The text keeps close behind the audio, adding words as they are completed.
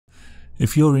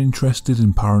If you're interested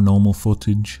in paranormal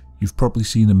footage, you've probably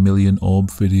seen a million orb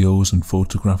videos and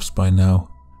photographs by now.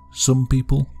 Some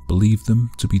people believe them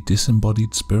to be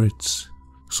disembodied spirits.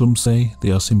 Some say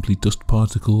they are simply dust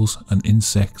particles and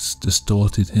insects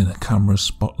distorted in a camera's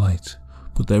spotlight.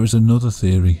 But there is another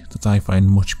theory that I find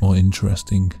much more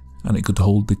interesting, and it could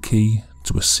hold the key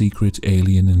to a secret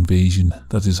alien invasion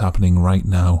that is happening right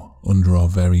now under our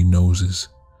very noses.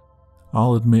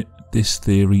 I'll admit this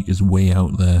theory is way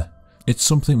out there. It's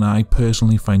something that I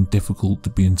personally find difficult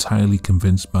to be entirely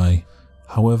convinced by.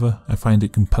 However, I find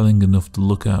it compelling enough to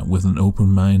look at with an open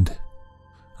mind.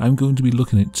 I'm going to be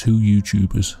looking at two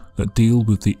YouTubers that deal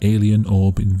with the alien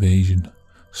orb invasion,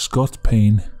 Scott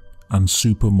Payne and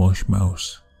Super Mush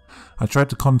Mouse. I tried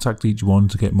to contact each one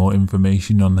to get more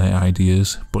information on their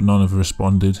ideas, but none have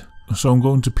responded, so I'm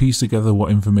going to piece together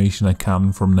what information I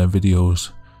can from their videos.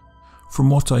 From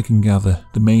what I can gather,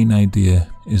 the main idea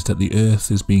is that the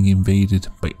Earth is being invaded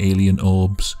by alien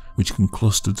orbs which can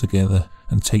cluster together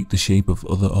and take the shape of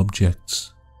other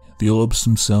objects. The orbs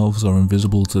themselves are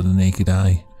invisible to the naked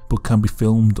eye, but can be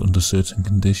filmed under certain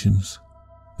conditions.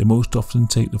 They most often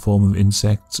take the form of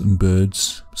insects and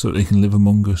birds so that they can live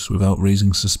among us without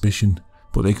raising suspicion,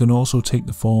 but they can also take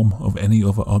the form of any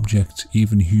other object,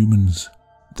 even humans.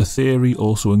 The theory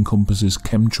also encompasses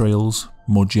chemtrails,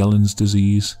 Morgellons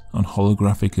disease, and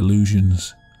holographic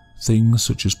illusions. Things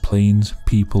such as planes,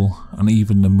 people, and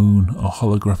even the moon are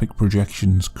holographic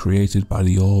projections created by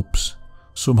the orbs.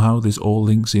 Somehow this all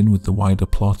links in with the wider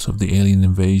plot of the alien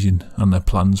invasion and their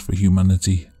plans for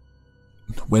humanity.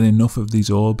 When enough of these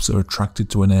orbs are attracted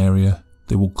to an area,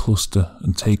 they will cluster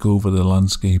and take over the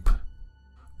landscape.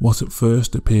 What at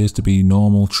first appears to be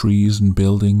normal trees and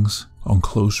buildings, on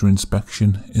closer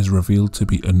inspection is revealed to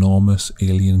be enormous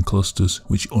alien clusters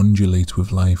which undulate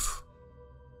with life.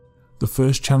 The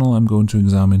first channel I'm going to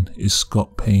examine is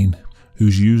Scott Payne,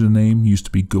 whose username used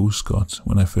to be GoScott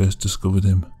when I first discovered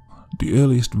him. The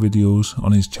earliest videos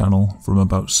on his channel from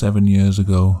about 7 years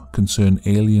ago concern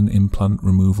alien implant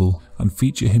removal and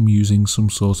feature him using some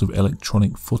sort of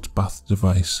electronic foot bath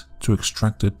device to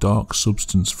extract a dark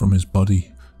substance from his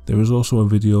body. There is also a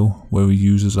video where he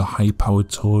uses a high-powered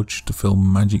torch to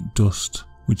film magic dust,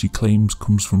 which he claims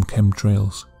comes from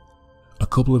chemtrails. A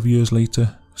couple of years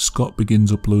later, Scott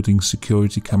begins uploading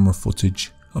security camera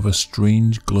footage of a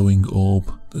strange glowing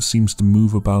orb that seems to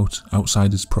move about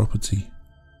outside his property.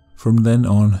 From then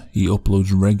on, he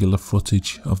uploads regular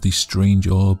footage of these strange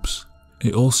orbs.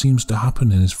 It all seems to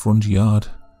happen in his front yard.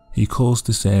 He calls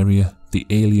this area the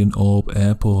Alien Orb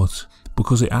Airport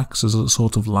because it acts as a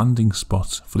sort of landing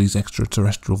spot for these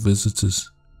extraterrestrial visitors.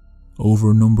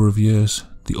 Over a number of years,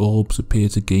 the orbs appear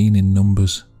to gain in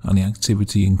numbers and the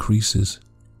activity increases.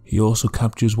 He also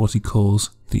captures what he calls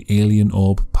the Alien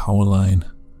Orb Power Line,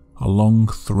 a long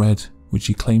thread which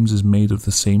he claims is made of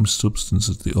the same substance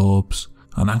as the orbs,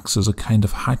 and acts as a kind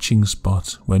of hatching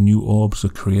spot where new orbs are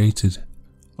created.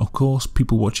 Of course,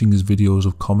 people watching his videos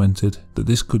have commented that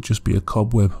this could just be a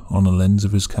cobweb on a lens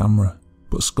of his camera,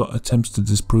 but Scott attempts to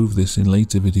disprove this in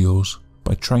later videos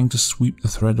by trying to sweep the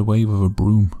thread away with a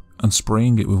broom and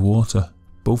spraying it with water,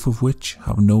 both of which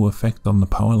have no effect on the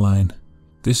power line.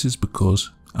 This is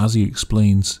because, as he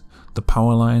explains, the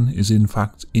power line is in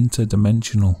fact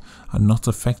interdimensional and not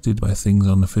affected by things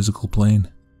on the physical plane.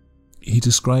 He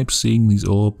describes seeing these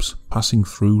orbs passing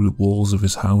through the walls of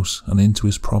his house and into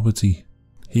his property.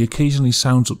 He occasionally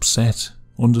sounds upset,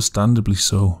 understandably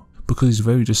so, because he's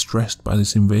very distressed by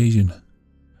this invasion.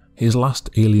 His last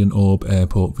Alien Orb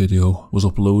Airport video was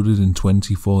uploaded in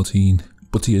 2014,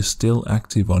 but he is still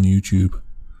active on YouTube.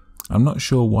 I'm not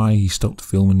sure why he stopped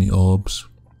filming the orbs.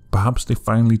 Perhaps they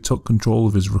finally took control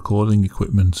of his recording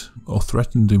equipment, or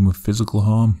threatened him with physical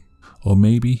harm. Or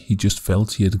maybe he just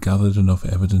felt he had gathered enough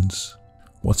evidence.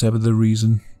 Whatever the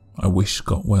reason, I wish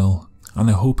Scott well, and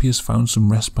I hope he has found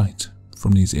some respite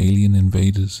from these alien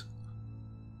invaders.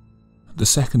 The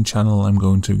second channel I'm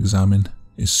going to examine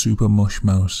is Super Mush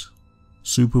Mouse.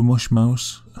 Super Mush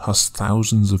Mouse has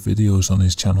thousands of videos on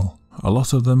his channel. A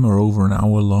lot of them are over an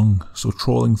hour long, so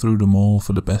trawling through them all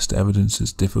for the best evidence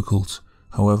is difficult.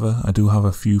 However, I do have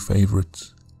a few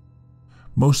favourites.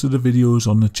 Most of the videos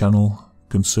on the channel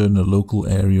concern the local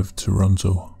area of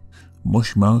Toronto.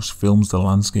 Mush Mouse films the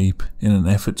landscape in an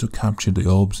effort to capture the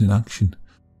orbs in action.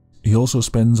 He also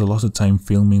spends a lot of time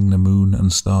filming the moon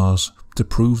and stars to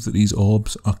prove that these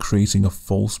orbs are creating a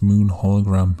false moon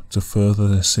hologram to further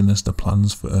their sinister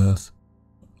plans for Earth.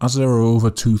 As there are over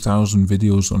 2,000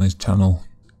 videos on his channel,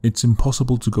 it's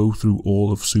impossible to go through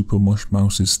all of Super Mush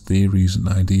Mouse's theories and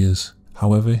ideas.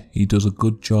 However, he does a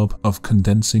good job of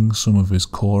condensing some of his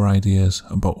core ideas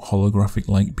about holographic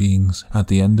light beings at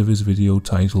the end of his video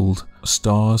titled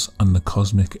Stars and the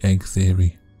Cosmic Egg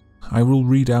Theory. I will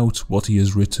read out what he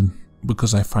has written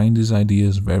because I find his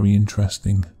ideas very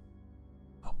interesting.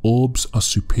 Orbs are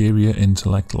superior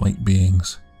intellect light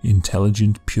beings,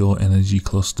 intelligent pure energy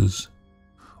clusters.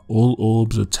 All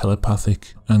orbs are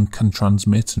telepathic and can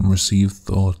transmit and receive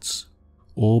thoughts.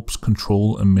 Orbs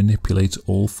control and manipulate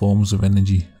all forms of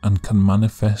energy and can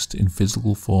manifest in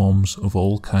physical forms of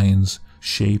all kinds,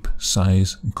 shape,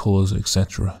 size, and colours,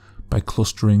 etc. by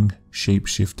clustering,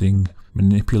 shape-shifting,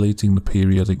 manipulating the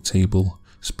periodic table,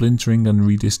 splintering and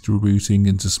redistributing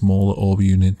into smaller orb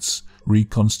units,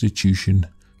 reconstitution,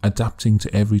 adapting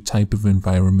to every type of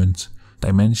environment,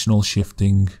 dimensional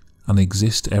shifting, and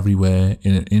exist everywhere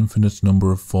in an infinite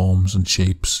number of forms and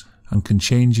shapes, and can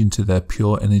change into their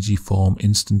pure energy form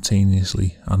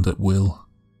instantaneously and at will.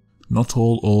 Not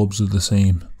all orbs are the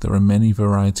same, there are many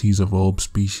varieties of orb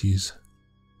species.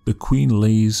 The queen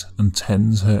lays and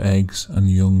tends her eggs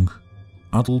and young.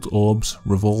 Adult orbs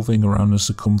revolving around the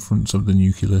circumference of the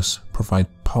nucleus provide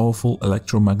powerful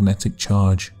electromagnetic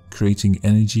charge, creating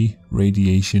energy,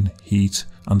 radiation, heat,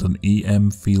 and an EM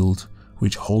field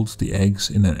which holds the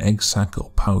eggs in an egg sac or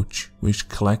pouch, which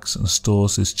collects and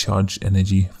stores this charged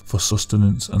energy for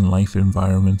sustenance and life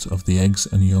environment of the eggs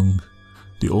and young.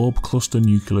 The orb cluster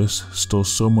nucleus stores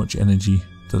so much energy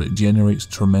that it generates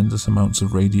tremendous amounts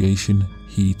of radiation,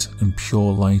 heat, and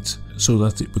pure light so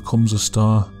that it becomes a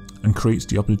star and creates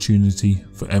the opportunity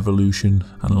for evolution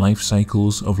and life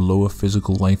cycles of lower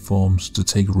physical life forms to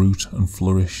take root and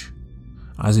flourish.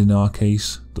 As in our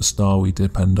case, the star we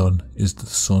depend on is the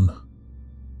sun.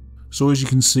 So as you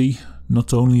can see,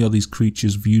 not only are these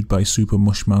creatures viewed by Super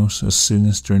Mushmouse as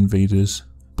sinister invaders,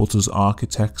 but as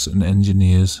architects and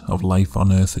engineers of life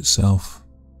on Earth itself.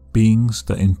 Beings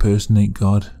that impersonate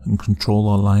God and control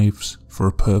our lives for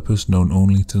a purpose known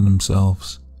only to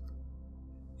themselves.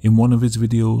 In one of his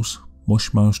videos,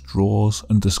 Mushmouse draws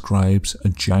and describes a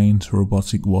giant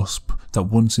robotic wasp that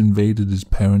once invaded his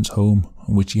parents' home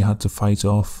and which he had to fight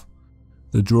off.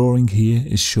 The drawing here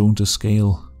is shown to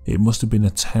scale. It must have been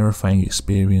a terrifying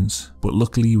experience, but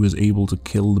luckily he was able to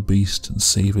kill the beast and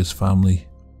save his family.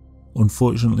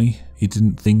 Unfortunately, he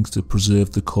didn't think to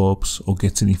preserve the corpse or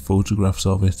get any photographs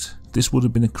of it. This would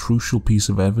have been a crucial piece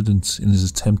of evidence in his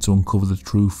attempt to uncover the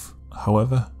truth.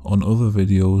 However, on other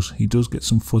videos, he does get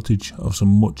some footage of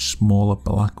some much smaller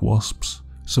black wasps.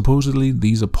 Supposedly,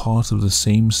 these are part of the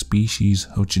same species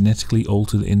of genetically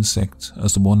altered insect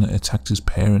as the one that attacked his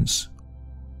parents.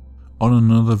 On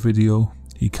another video,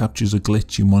 he captures a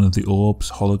glitch in one of the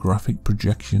orb's holographic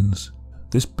projections.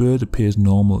 This bird appears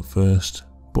normal at first,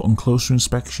 but on closer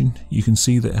inspection you can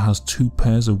see that it has 2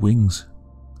 pairs of wings.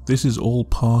 This is all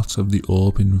part of the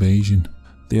orb invasion.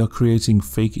 They are creating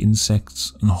fake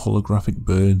insects and holographic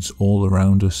birds all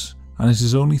around us, and it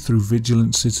is only through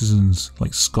vigilant citizens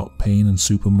like Scott Payne and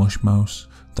Super Mushmouse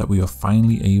that we are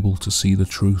finally able to see the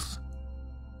truth.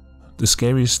 The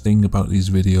scariest thing about these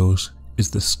videos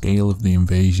is the scale of the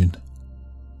invasion.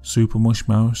 Super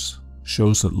Mushmouse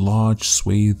shows that large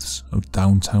swathes of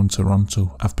downtown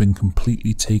Toronto have been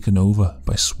completely taken over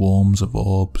by swarms of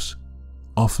orbs.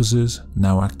 Officers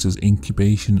now act as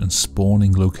incubation and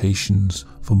spawning locations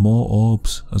for more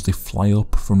orbs as they fly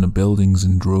up from the buildings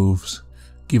in droves.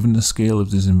 Given the scale of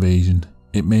this invasion,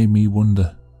 it made me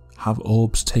wonder, have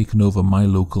orbs taken over my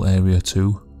local area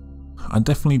too? I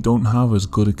definitely don't have as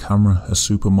good a camera as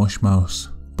Super Mushmouse,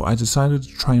 but I decided to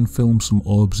try and film some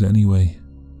orbs anyway.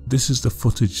 This is the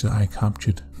footage that I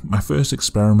captured. My first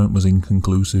experiment was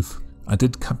inconclusive. I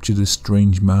did capture this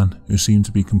strange man who seemed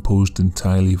to be composed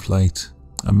entirely of light.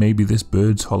 And maybe this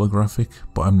bird's holographic,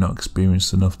 but I'm not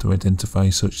experienced enough to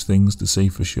identify such things to say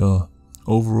for sure.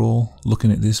 Overall,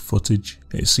 looking at this footage,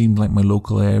 it seemed like my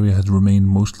local area had remained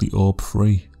mostly orb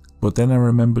free. But then I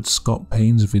remembered Scott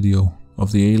Payne's video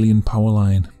of the alien power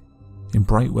line. In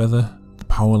bright weather, the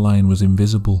power line was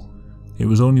invisible. It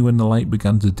was only when the light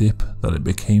began to dip that it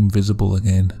became visible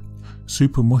again.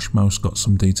 Super Mushmouse got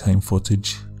some daytime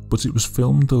footage, but it was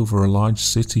filmed over a large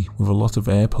city with a lot of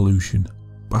air pollution.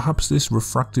 Perhaps this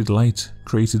refracted light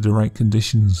created the right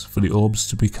conditions for the orbs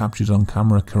to be captured on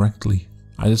camera correctly.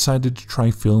 I decided to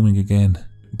try filming again,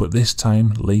 but this time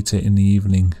later in the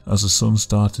evening as the sun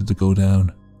started to go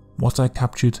down. What I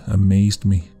captured amazed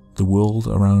me. The world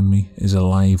around me is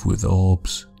alive with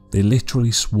orbs. They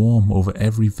literally swarm over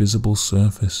every visible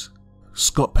surface.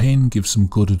 Scott Payne gives some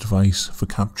good advice for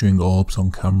capturing orbs on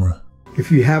camera.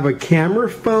 If you have a camera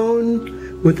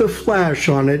phone with a flash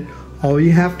on it, All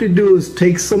you have to do is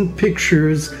take some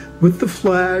pictures with the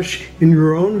flash in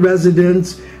your own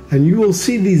residence, and you will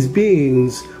see these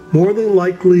beings. More than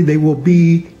likely, they will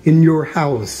be in your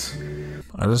house.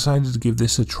 I decided to give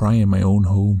this a try in my own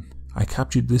home. I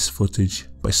captured this footage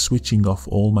by switching off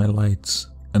all my lights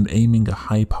and aiming a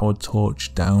high-powered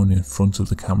torch down in front of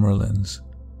the camera lens.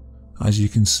 As you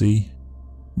can see,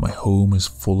 my home is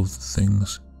full of the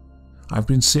things. I've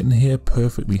been sitting here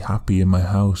perfectly happy in my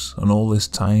house, and all this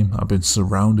time I've been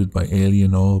surrounded by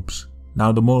alien orbs.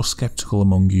 Now the more skeptical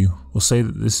among you will say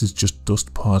that this is just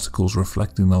dust particles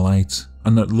reflecting the light,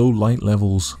 and that low light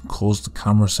levels cause the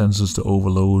camera sensors to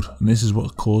overload, and this is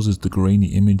what causes the grainy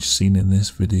image seen in this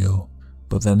video.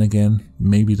 But then again,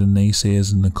 maybe the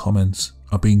naysayers in the comments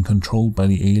are being controlled by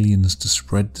the aliens to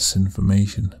spread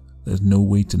disinformation. There's no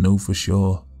way to know for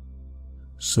sure.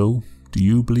 So, do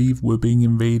you believe we're being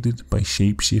invaded by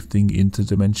shape-shifting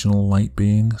interdimensional light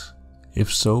beings?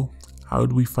 If so, how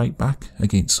do we fight back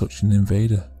against such an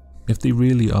invader? If they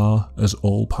really are as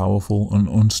all-powerful and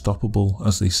unstoppable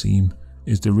as they seem,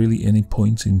 is there really any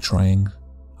point in trying?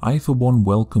 I for one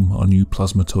welcome our new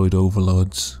plasmatoid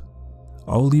overlords.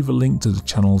 I'll leave a link to the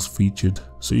channels featured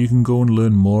so you can go and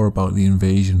learn more about the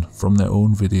invasion from their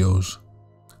own videos.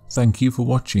 Thank you for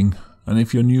watching, and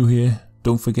if you're new here,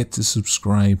 don't forget to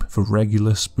subscribe for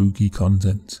regular spooky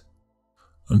content.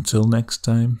 Until next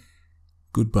time,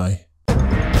 goodbye.